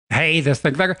Hey, this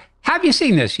ThinkerThunker, have you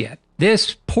seen this yet?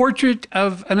 This portrait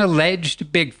of an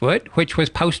alleged Bigfoot, which was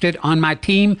posted on my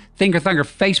Team ThinkerThunker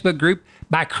Facebook group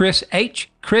by Chris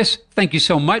H. Chris, thank you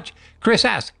so much. Chris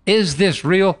asks, is this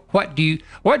real? What do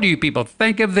you people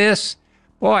think of this?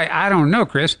 Boy, I don't know,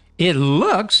 Chris. It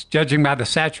looks, judging by the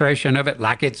saturation of it,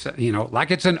 like it's,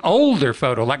 like it's an older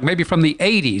photo, like maybe from the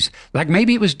 80s, like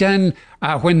maybe it was done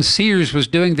when Sears was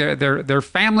doing their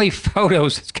family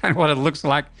photos. It's kind of what it looks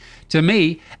like to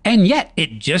me. And yet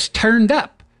it just turned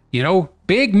up,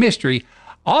 big mystery.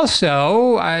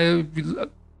 Also,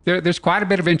 there's quite a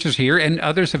bit of interest here, and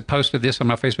others have posted this on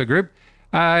my Facebook group.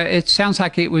 It sounds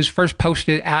like it was first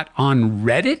posted out on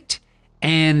Reddit.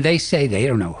 And they say they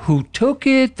don't know who took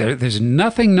it. There's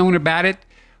nothing known about it,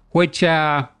 which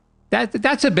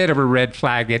that's a bit of a red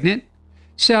flag, isn't it?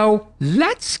 So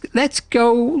let's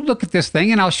go look at this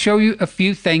thing, and I'll show you a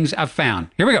few things I've found.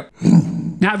 Here we go.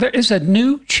 Now, there is a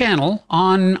new channel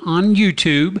on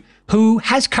YouTube who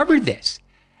has covered this.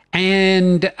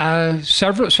 And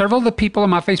several of the people in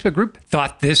my Facebook group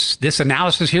thought this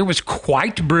analysis here was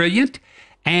quite brilliant.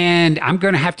 And I'm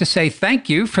going to have to say thank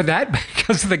you for that,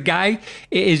 because the guy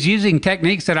is using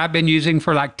techniques that I've been using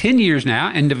for like 10 years now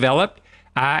and developed,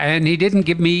 and he didn't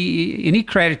give me any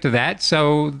credit to that.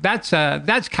 So that's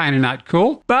kind of not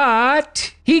cool.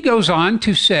 But he goes on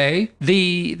to say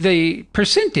the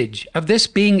percentage of this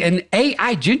being an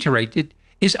AI generated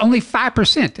is only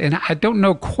 5%. And I don't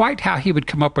know quite how he would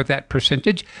come up with that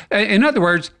percentage. In other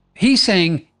words, he's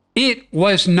saying it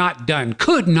was not done,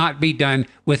 could not be done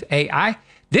with AI.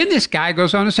 Then this guy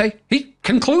goes on to say,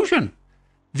 conclusion,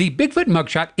 the Bigfoot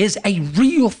mugshot is a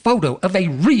real photo of a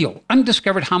real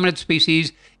undiscovered hominid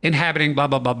species inhabiting blah,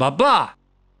 blah, blah, blah, blah.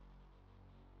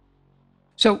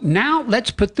 So now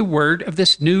let's put the word of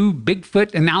this new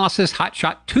Bigfoot analysis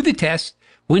hotshot to the test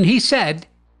when he said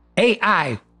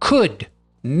AI could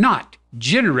not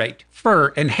generate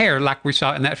fur and hair like we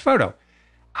saw in that photo.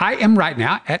 I am right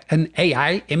now at an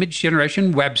AI image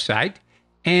generation website,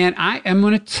 and I am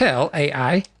going to tell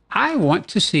AI I want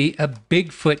to see a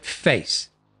Bigfoot face,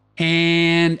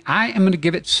 and I am going to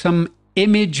give it some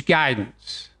image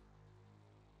guidance.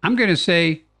 I'm going to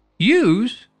say,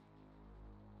 use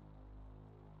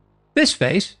this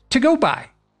face to go by.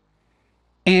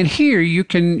 And here you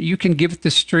can give it the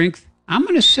strength. I'm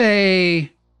going to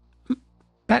say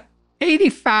about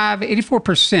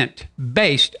 84%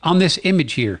 based on this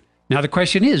image here. Now the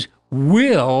question is,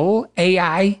 will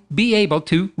AI be able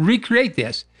to recreate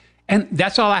this? And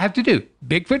that's all I have to do.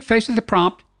 Bigfoot face of the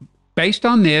prompt based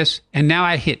on this. And now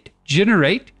I hit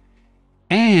generate.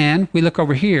 And we look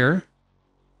over here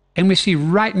and we see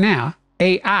right now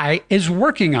AI is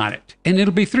working on it, and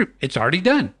it'll be through. It's already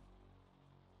done.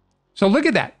 So look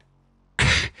at that.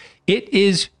 It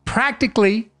is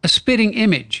practically a spitting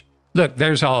image. Look,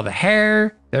 there's all the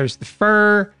hair, there's the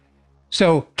fur.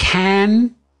 So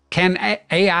can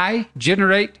AI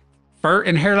generate fur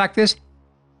and hair like this?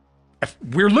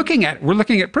 We're looking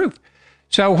at proof.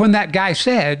 So when that guy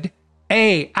said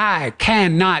AI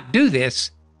cannot do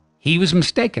this, he was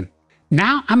mistaken.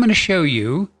 Now I'm going to show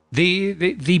you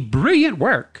the brilliant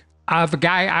work of a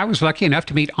guy I was lucky enough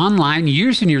to meet online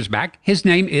years and years back. His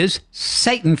name is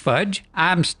Satan Fudge.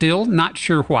 I'm still not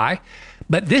sure why,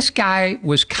 but this guy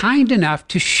was kind enough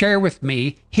to share with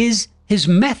me his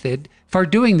method for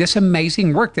doing this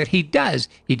amazing work that he does.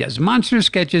 He does monster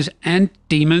sketches and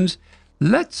demons.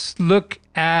 Let's look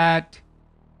at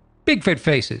Bigfoot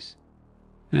faces.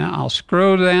 Now I'll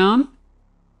scroll down.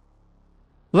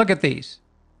 Look at these.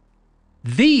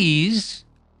 These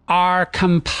are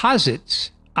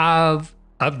composites of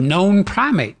known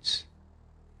primates.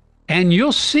 And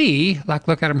you'll see, like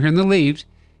look at them here in the leaves,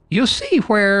 you'll see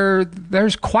where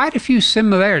there's quite a few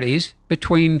similarities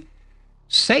between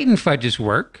Satan Fudge's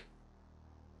work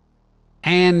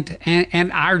and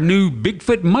our new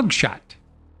Bigfoot mugshot.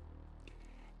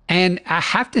 And I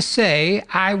have to say,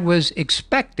 I was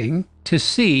expecting to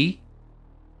see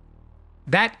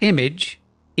that image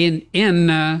in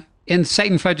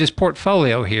Satan Fudge's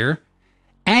portfolio here,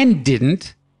 and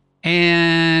didn't.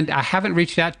 And I haven't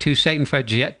reached out to Satan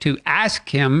Fudge yet to ask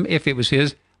him if it was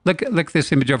his. Look at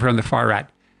this image over on the far right.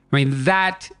 I mean,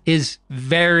 that is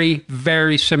very,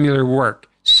 very similar work.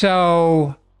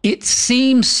 So it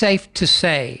seems safe to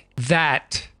say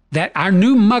that our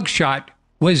new mugshot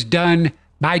was done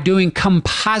by doing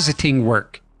compositing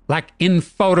work, like in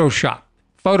Photoshop,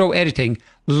 photo editing,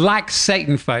 like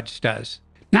Satan Fudge does.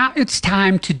 Now it's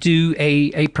time to do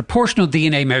a proportional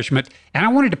DNA measurement, and I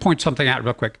wanted to point something out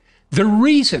real quick. The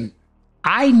reason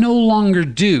I no longer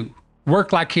do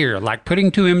work like here, like putting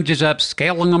two images up,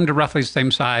 scaling them to roughly the same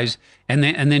size, and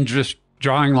then just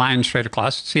drawing lines straight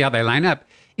across, see how they line up,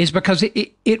 is because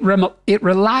it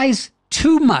relies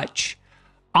too much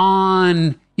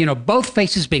on, both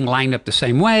faces being lined up the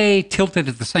same way, tilted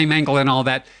at the same angle and all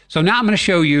that. So now I'm going to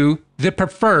show you the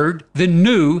preferred, the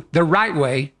new, the right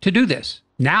way to do this.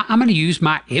 Now I'm going to use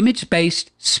my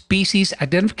image-based species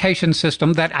identification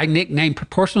system that I nicknamed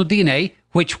Proportional DNA,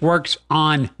 which works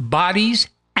on bodies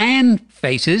and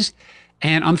faces.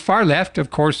 And on the far left, of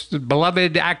course, the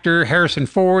beloved actor Harrison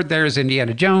Ford. There's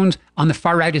Indiana Jones. On the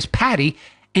far right is Patty.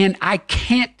 And I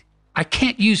can't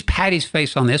use Patty's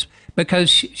face on this because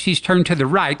she's turned to the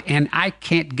right, and I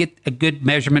can't get a good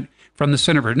measurement from the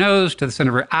center of her nose to the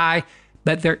center of her eye.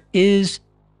 But there is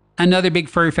another big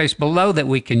furry face below that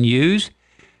we can use.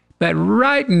 But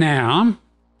right now,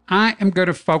 I am going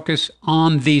to focus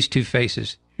on these two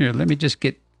faces. Here, let me just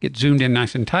get zoomed in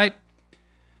nice and tight.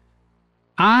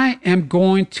 I am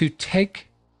going to take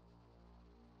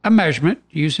a measurement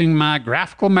using my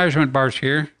graphical measurement bars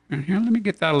here. And here, let me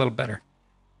get that a little better.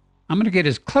 I'm going to get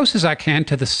as close as I can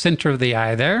to the center of the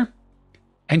eye there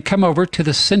and come over to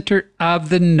the center of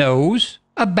the nose,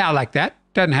 about like that.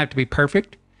 Doesn't have to be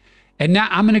perfect. And now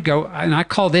I'm going to go, and I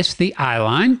call this the eye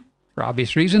line for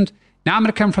obvious reasons. Now I'm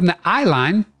going to come from the eye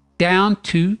line down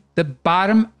to the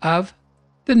bottom of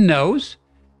the nose.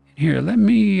 Here, let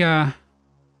me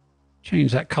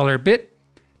change that color a bit.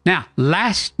 Now,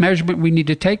 last measurement we need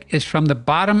to take is from the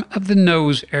bottom of the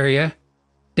nose area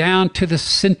down to the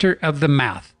center of the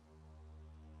mouth.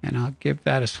 And I'll give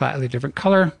that a slightly different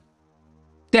color.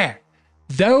 There.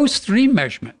 Those three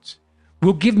measurements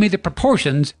will give me the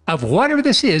proportions of whatever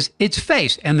this is, its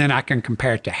face. And then I can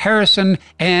compare it to Harrison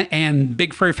and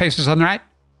big furry faces on the right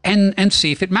and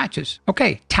see if it matches.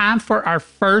 Okay, time for our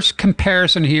first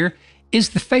comparison here is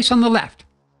the face on the left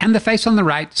and the face on the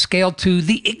right scaled to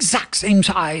the exact same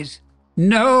size.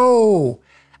 No,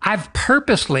 I've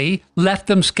purposely left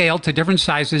them scaled to different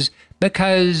sizes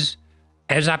because,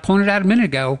 as I pointed out a minute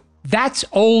ago, that's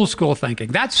old school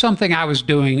thinking. That's something I was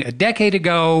doing a decade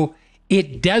ago.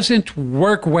 It doesn't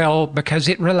work well because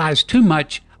it relies too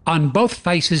much on both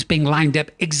faces being lined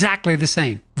up exactly the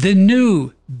same. The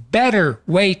new, better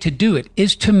way to do it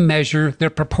is to measure their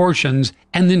proportions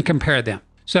and then compare them.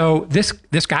 So this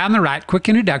guy on the right, quick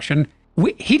introduction,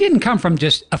 he didn't come from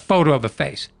just a photo of a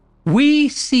face. We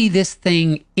see this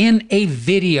thing in a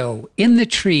video in the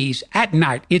trees at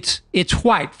night. It's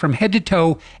white from head to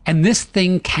toe, and this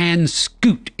thing can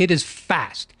scoot. It is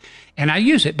fast. And I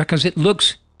use it because it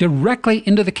looks directly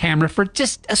into the camera for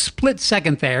just a split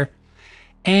second there.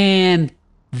 And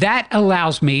that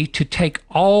allows me to take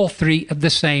all three of the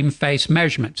same face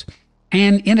measurements.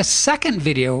 And in a second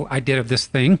video I did of this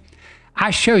thing, I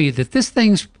show you that this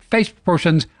thing's face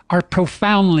proportions are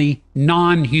profoundly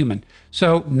non-human.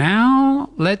 So now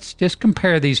let's just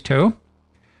compare these two.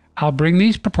 I'll bring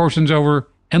these proportions over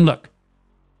and look.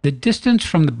 The distance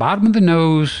from the bottom of the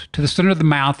nose to the center of the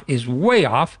mouth is way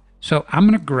off. So I'm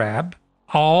going to grab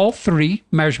all three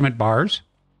measurement bars.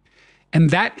 And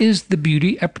that is the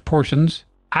beauty of proportions.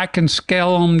 I can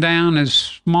scale them down as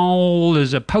small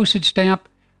as a postage stamp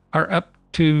or up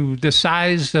to the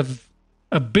size of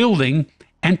a building,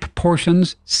 and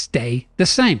proportions stay the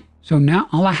same. So now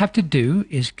all I have to do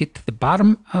is get to the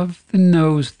bottom of the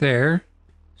nose there,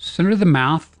 center of the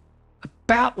mouth,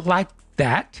 about like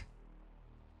that.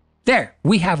 There,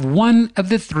 we have one of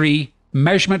the three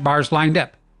measurement bars lined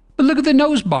up. But look at the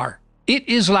nose bar. It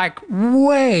is like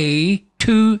way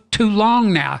too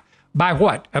long now. By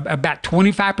what? About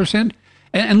 25%?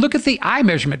 And look at the eye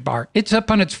measurement bar. It's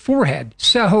up on its forehead.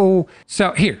 So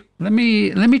here, let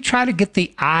me try to get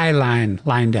the eye line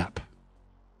lined up.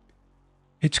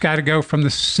 It's got to go from the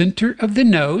center of the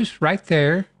nose, right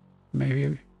there. Maybe a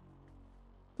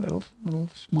little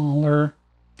smaller.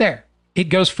 There. It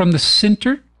goes from the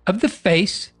center of the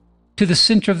face to the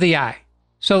center of the eye.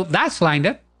 So that's lined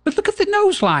up. But look at the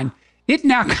nose line. It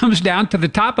now comes down to the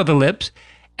top of the lips,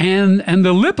 and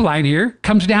the lip line here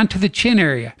comes down to the chin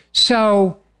area.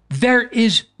 So there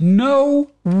is no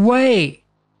way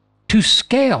to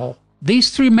scale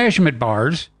these three measurement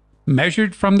bars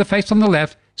measured from the face on the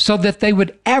left so that they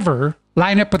would ever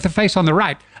line up with the face on the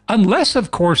right. Unless,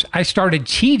 of course, I started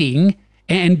cheating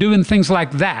and doing things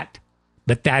like that.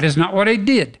 But that is not what I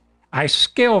did. I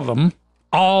scale them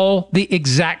all the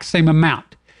exact same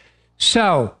amount.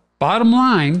 So, bottom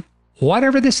line,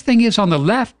 whatever this thing is on the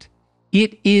left,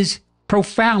 it is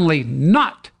profoundly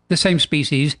not the same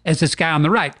species as this guy on the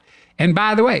right. And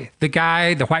by the way,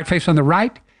 the white face on the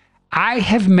right, I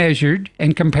have measured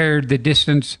and compared the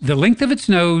distance, the length of its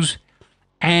nose,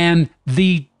 and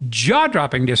the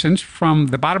jaw-dropping distance from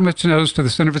the bottom of its nose to the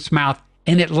center of its mouth,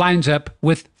 and it lines up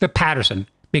with the Patterson.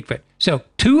 Bigfoot. So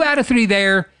 2 out of 3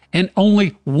 there, and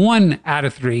only 1 out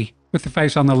of 3 with the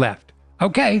face on the left.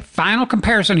 Okay, final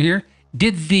comparison here.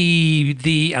 Did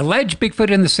the alleged Bigfoot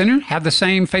in the center have the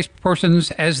same face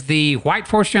proportions as the white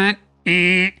forest giant?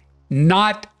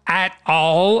 Not at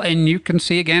all. And you can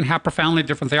see again how profoundly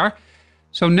different they are.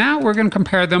 So now we're going to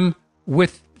compare them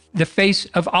with the face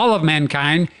of all of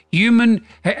mankind.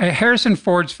 Harrison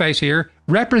Ford's face here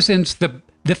represents the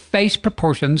face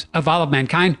proportions of all of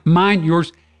mankind. Mine,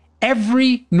 yours,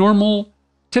 every normal,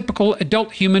 typical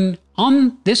adult human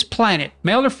on this planet,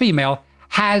 male or female,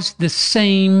 has the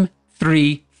same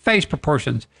 3 face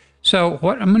proportions. So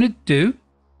what I'm going to do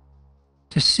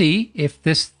to see if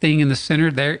this thing in the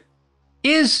center there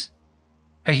is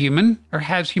a human or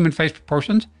has human face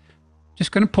proportions,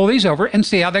 just going to pull these over and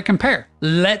see how they compare.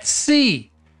 Let's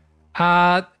see.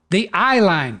 The eye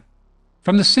line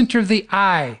from the center of the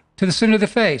eye to the center of the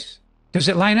face. Does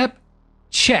it line up?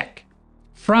 Check.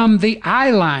 From the eye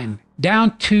line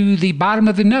down to the bottom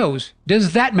of the nose,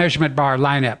 does that measurement bar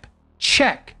line up?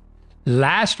 Check.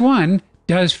 Last one,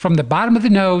 does from the bottom of the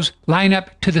nose line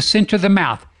up to the center of the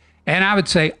mouth? And I would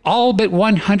say all but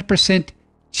 100%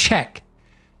 check.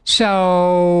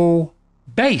 So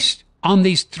based on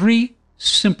these 3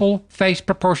 simple face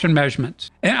proportion measurements,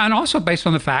 and also based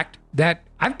on the fact that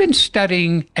I've been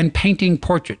studying and painting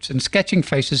portraits and sketching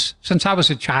faces since I was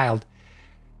a child.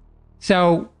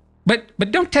 So, but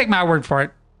don't take my word for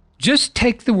it. Just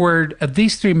take the word of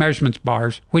these 3 measurements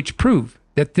bars, which prove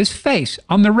that this face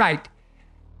on the right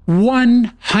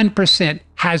 100%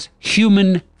 has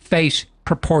human face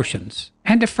proportions.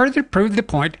 And to further prove the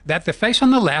point that the face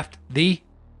on the left, the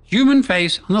human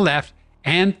face on the left,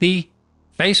 and the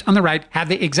face on the right have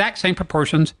the exact same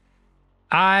proportions,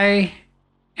 I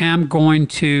am going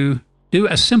to do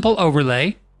a simple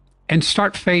overlay and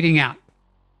start fading out.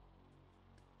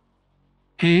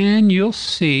 And you'll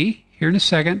see here in a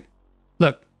second,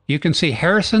 look, you can see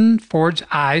Harrison Ford's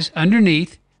eyes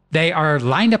underneath. They are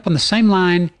lined up on the same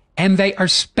line and they are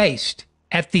spaced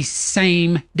at the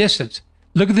same distance.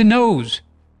 Look at the nose.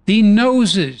 The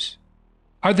noses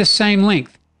are the same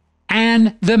length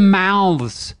and the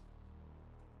mouths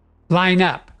line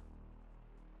up,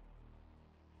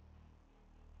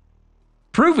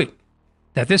 proving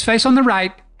that this face on the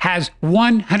right has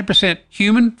 100%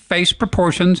 human face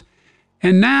proportions.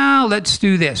 And now let's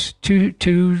do this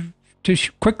to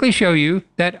quickly show you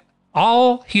that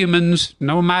all humans,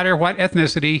 no matter what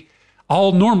ethnicity,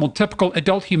 all normal, typical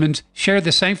adult humans share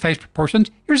the same face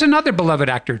proportions. Here's another beloved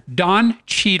actor, Don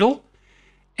Cheadle.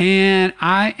 And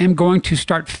I am going to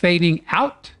start fading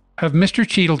out of Mr.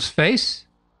 Cheadle's face.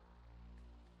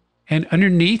 And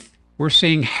underneath, we're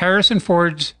seeing Harrison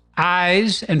Ford's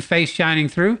eyes and face shining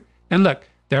through. And look,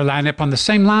 they're lined up on the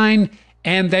same line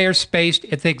and they are spaced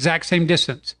at the exact same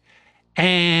distance.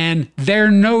 And their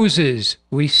noses,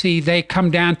 we see they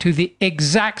come down to the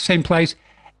exact same place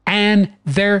and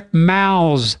their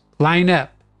mouths line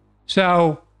up.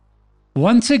 So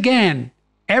once again,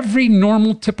 every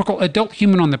normal, typical adult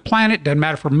human on the planet, doesn't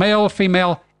matter for male or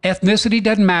female, ethnicity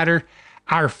doesn't matter,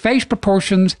 our face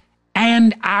proportions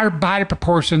and our body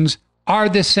proportions are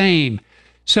the same.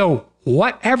 So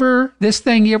whatever this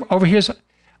thing over here is,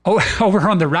 over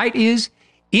on the right is,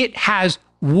 it has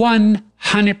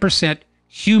 100%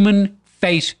 human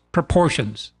face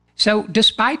proportions. So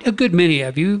despite a good many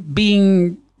of you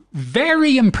being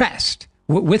very impressed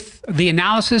with the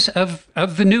analysis of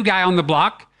the new guy on the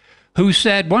block who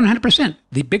said 100%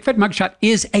 the Bigfoot mugshot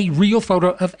is a real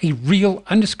photo of a real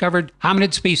undiscovered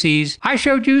hominid species, I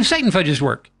showed you Satan Fudge's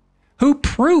work, who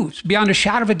proves beyond a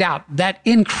shadow of a doubt that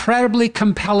incredibly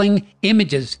compelling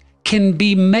images can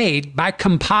be made by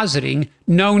compositing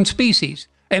known species.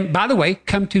 And by the way,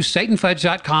 come to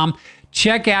satanfudge.com,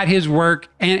 check out his work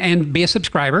and be a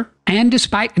subscriber. And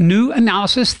despite new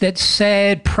analysis that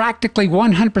said practically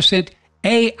 100%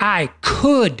 AI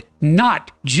could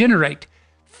not generate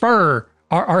fur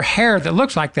or hair that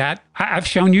looks like that, I've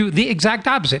shown you the exact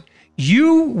opposite.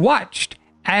 You watched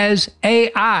as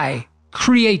AI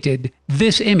created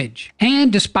this image.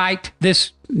 And despite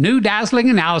this new dazzling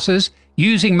analysis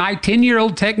using my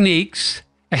 10-year-old techniques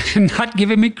and not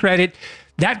giving me credit,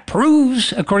 that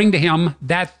proves, according to him,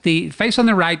 that the face on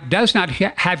the right does not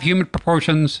have human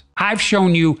proportions. I've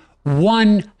shown you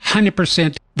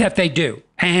 100% that they do.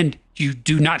 And you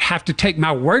do not have to take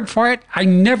my word for it. I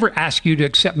never ask you to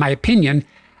accept my opinion.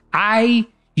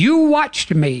 You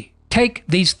watched me take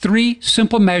these 3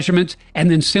 simple measurements and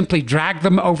then simply drag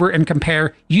them over and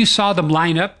compare. You saw them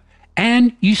line up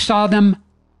and you saw them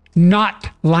not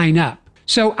line up.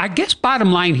 So I guess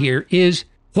bottom line here is,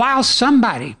 while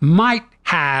somebody might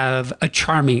have a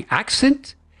charming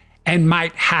accent and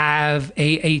might have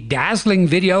a dazzling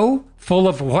video full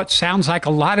of what sounds like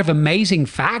a lot of amazing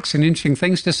facts and interesting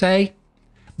things to say.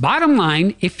 Bottom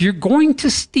line, if you're going to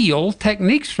steal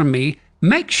techniques from me,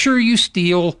 make sure you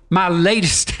steal my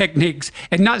latest techniques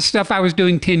and not stuff I was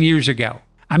doing 10 years ago.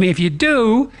 I mean, if you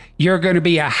do, you're going to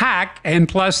be a hack. And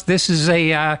plus, this is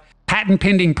a patent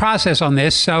pending process on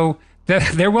this. So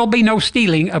there will be no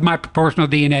stealing of my proportional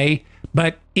DNA,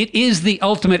 but it is the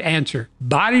ultimate answer.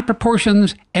 Body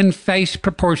proportions and face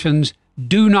proportions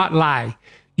do not lie.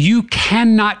 You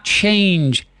cannot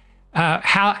change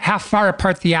how far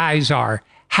apart the eyes are,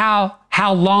 how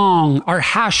long or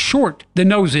how short the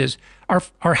nose is,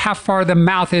 or how far the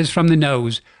mouth is from the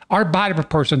nose, or body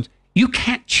proportions. You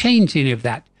can't change any of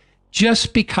that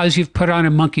just because you've put on a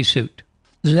monkey suit.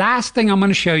 Last thing I'm going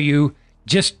to show you,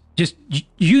 just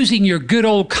using your good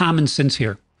old common sense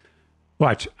here.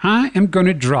 Watch, I am going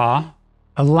to draw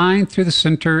a line through the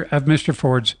center of Mr.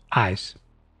 Ford's eyes.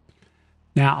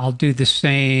 Now I'll do the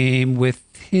same with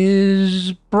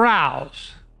his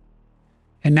brows.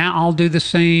 And now I'll do the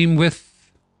same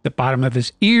with the bottom of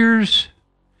his ears.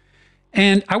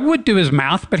 And I would do his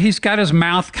mouth, but he's got his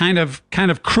mouth kind of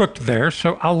crooked there,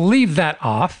 so I'll leave that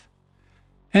off.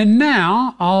 And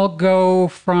now I'll go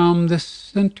from the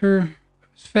center of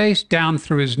his face down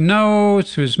through his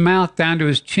nose, to his mouth, down to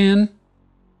his chin.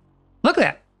 Look at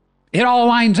that. It all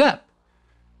lines up.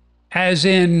 As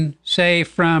in, say,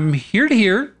 from here to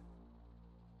here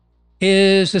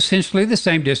is essentially the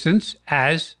same distance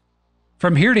as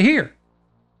from here to here.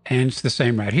 And it's the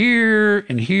same right here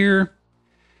and here.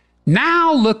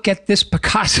 Now look at this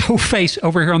Picasso face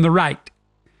over here on the right.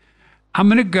 I'm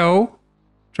going to go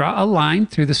draw a line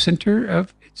through the center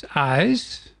of its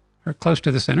eyes, or close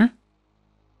to the center.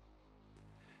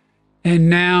 And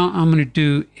now I'm going to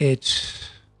do its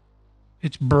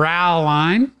brow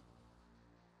line.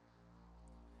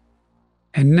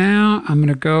 And now I'm going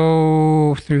to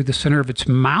go through the center of its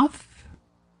mouth,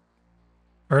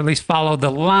 or at least follow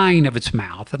the line of its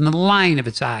mouth and the line of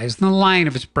its eyes and the line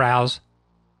of its brows.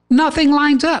 Nothing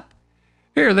lines up.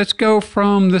 Here, let's go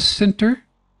from the center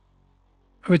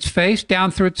of its face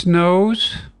down through its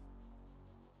nose.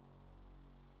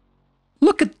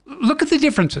 Look at the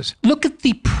differences. Look at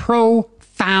the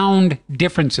profound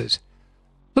differences.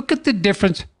 Look at the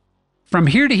difference from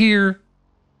here to here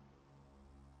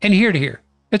and here to here.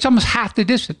 It's almost half the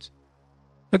distance.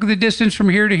 Look at the distance from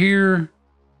here to here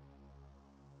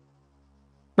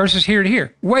versus here to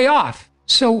here. Way off.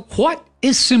 So what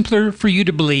is simpler for you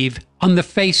to believe on the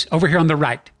face over here on the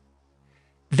right?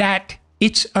 That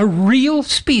it's a real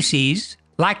species,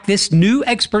 like this new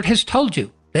expert has told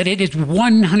you, that it is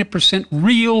 100%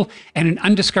 real and an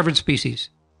undiscovered species.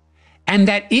 And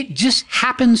that it just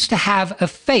happens to have a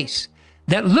face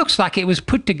that looks like it was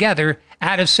put together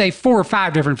out of, say, 4 or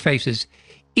 5 different faces,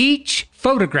 each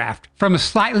photographed from a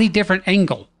slightly different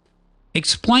angle,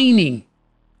 explaining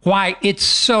why it's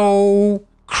so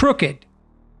crooked.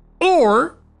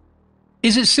 Or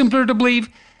is it simpler to believe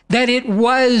that it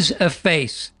was a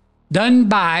face done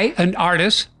by an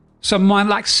artist, someone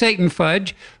like Satan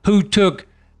Fudge, who took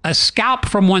a scalp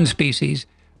from one species,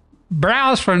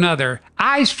 brows from another,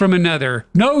 eyes from another,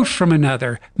 nose from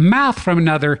another, mouth from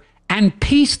another, and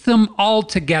pieced them all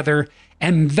together?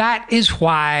 And that is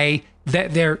why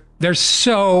that they're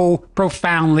so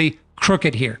profoundly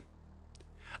crooked here.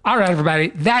 All right, everybody,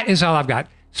 that is all I've got.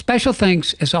 Special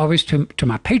thanks, as always, to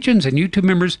my patrons and YouTube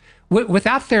members.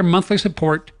 Without their monthly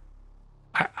support,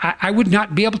 I would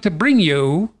not be able to bring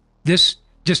you this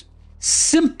just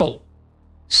simple,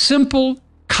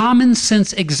 common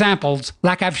sense examples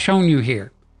like I've shown you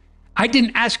here. I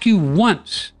didn't ask you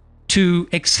once to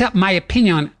accept my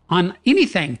opinion on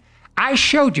anything. I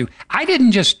showed you. I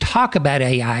didn't just talk about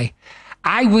AI.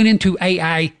 I went into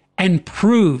AI and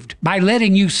proved by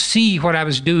letting you see what I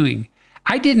was doing.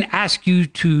 I didn't ask you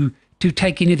to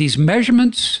take any of these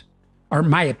measurements or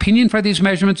my opinion for these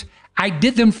measurements. I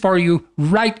did them for you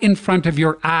right in front of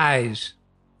your eyes.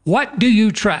 What do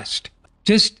you trust?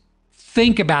 Just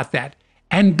think about that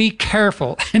and be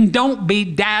careful and don't be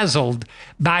dazzled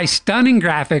by stunning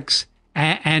graphics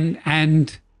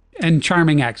and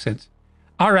charming accents.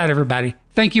 All right, everybody.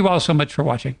 Thank you all so much for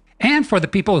watching. And for the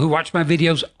people who watch my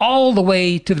videos all the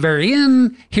way to the very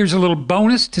end, here's a little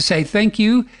bonus to say thank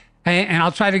you. And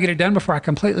I'll try to get it done before I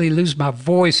completely lose my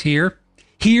voice here.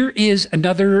 Here is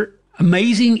another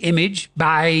amazing image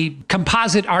by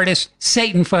composite artist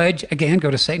Satan Fudge. Again,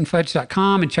 go to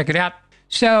satanfudge.com and check it out.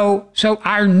 So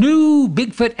our new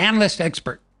Bigfoot analyst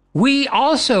expert, we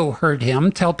also heard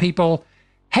him tell people,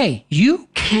 hey, you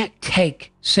can't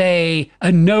take, say,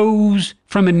 a nose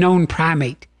from a known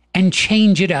primate and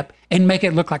change it up and make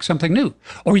it look like something new.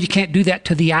 Or you can't do that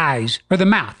to the eyes or the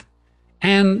mouth.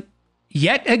 And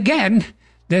yet again,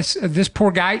 this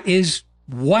poor guy is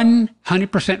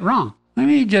 100% wrong. Let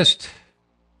me just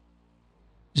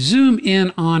zoom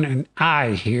in on an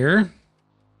eye here.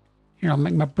 Here, I'll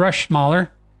make my brush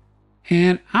smaller.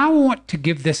 And I want to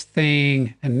give this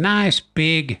thing a nice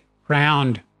big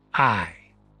round eye.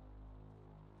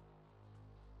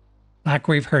 Like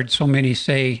we've heard so many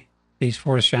say these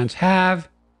forest giants have.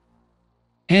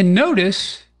 And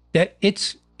notice that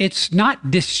it's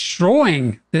not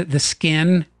destroying the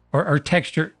skin or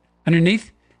texture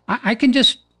underneath. I can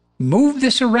just move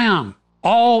this around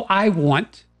all I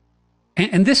want.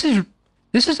 And this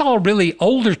is all really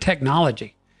older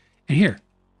technology. And here,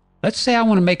 let's say I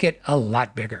want to make it a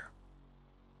lot bigger.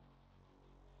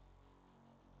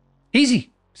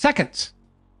 Easy, seconds.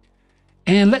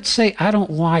 And let's say I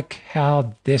don't like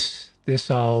how this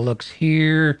all looks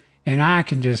here. And I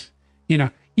can just,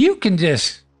 you can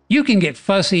get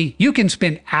fussy. You can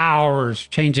spend hours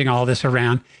changing all this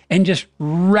around and just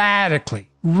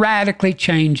radically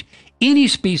change any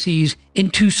species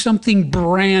into something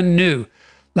brand new.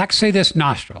 Like say this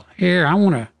nostril. Here, I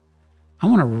want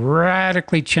to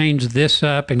radically change this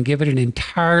up and give it an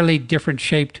entirely different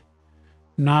shaped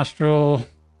nostril.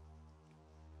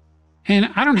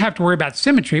 And I don't have to worry about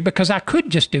symmetry because I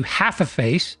could just do half a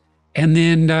face and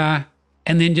then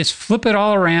just flip it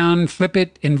all around, flip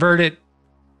it, invert it.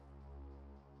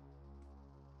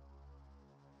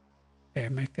 Okay,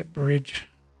 make that bridge.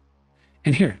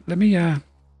 And here, let me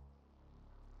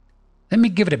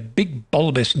give it a big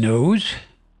bulbous nose.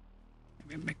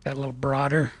 Let me make that a little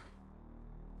broader.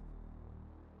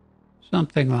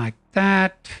 Something like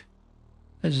that.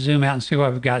 Let's zoom out and see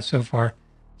what we've got so far.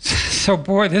 So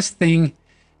boy, this thing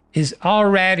is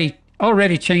already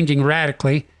changing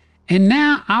radically. And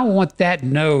now I want that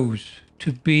nose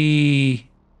to be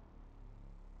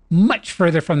much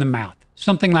further from the mouth,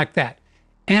 something like that.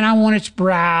 And I want its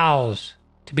brows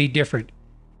to be different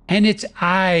and its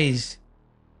eyes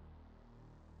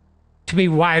to be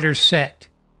wider set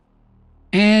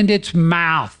and its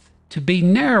mouth to be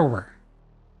narrower,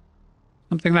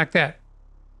 something like that.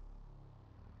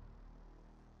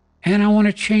 And I want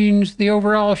to change the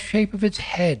overall shape of its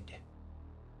head.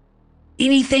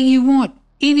 Anything you want,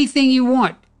 anything you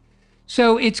want.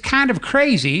 So it's kind of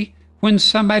crazy when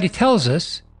somebody tells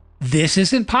us this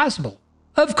isn't possible.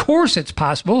 Of course it's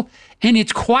possible, and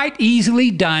it's quite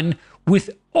easily done with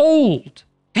old,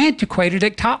 antiquated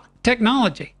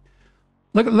technology.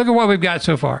 Look at what we've got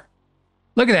so far.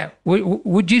 Look at that.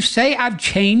 Would you say I've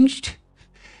changed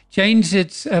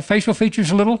its facial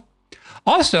features a little?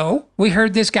 Also, we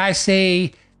heard this guy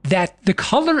say that the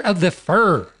color of the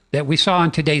fur that we saw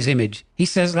in today's image, he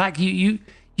says, like, you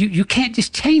can't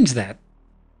just change that.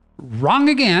 Wrong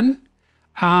again.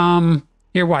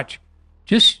 Here, watch.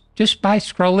 Just by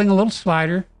scrolling a little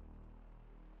slider.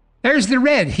 There's the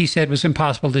red he said was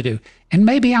impossible to do. And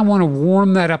maybe I want to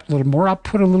warm that up a little more. I'll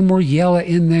put a little more yellow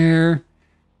in there.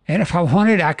 And if I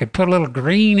wanted, I could put a little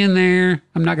green in there.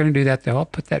 I'm not going to do that, though. I'll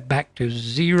put that back to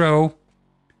 0.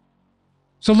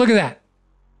 So look at that.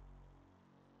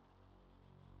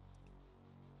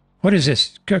 What is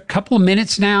this? A couple of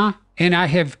minutes now, and I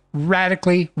have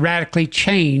radically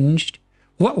changed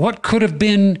what could have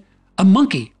been a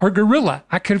monkey or gorilla.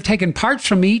 I could have taken parts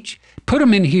from each, put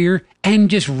them in here,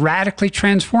 and just radically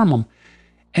transform them.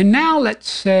 And now let's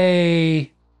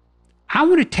say I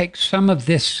want to take some of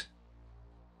this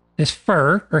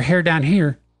fur or hair down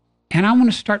here, and I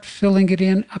want to start filling it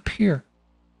in up here.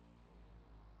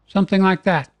 Something like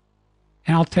that.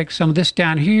 And I'll take some of this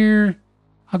down here.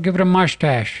 I'll give it a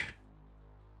mustache.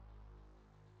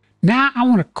 Now I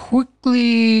want to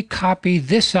quickly copy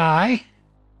this eye.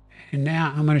 And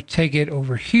now I'm going to take it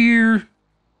over here.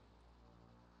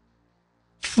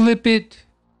 Flip it.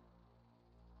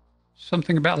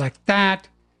 Something about like that.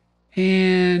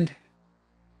 And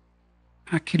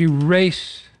I could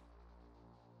erase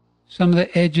some of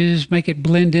the edges, make it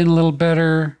blend in a little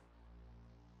better.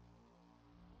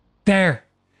 There.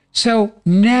 So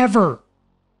never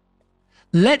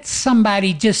let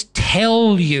somebody just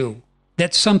tell you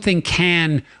that something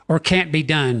can or can't be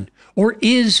done, or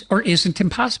is or isn't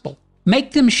impossible.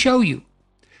 Make them show you.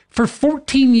 For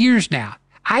 14 years now,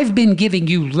 I've been giving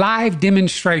you live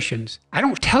demonstrations. I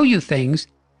don't tell you things.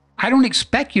 I don't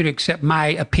expect you to accept my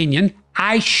opinion.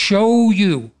 I show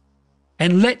you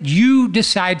and let you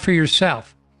decide for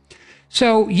yourself.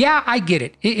 So yeah, I get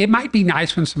it. It might be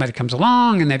nice when somebody comes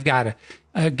along and they've got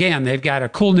a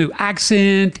cool new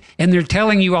accent and they're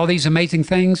telling you all these amazing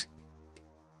things.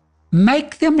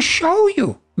 Make them show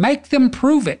you. Make them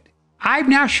prove it. I've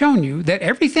now shown you that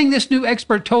everything this new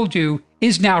expert told you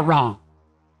is now wrong.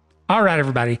 All right,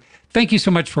 everybody. Thank you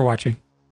so much for watching.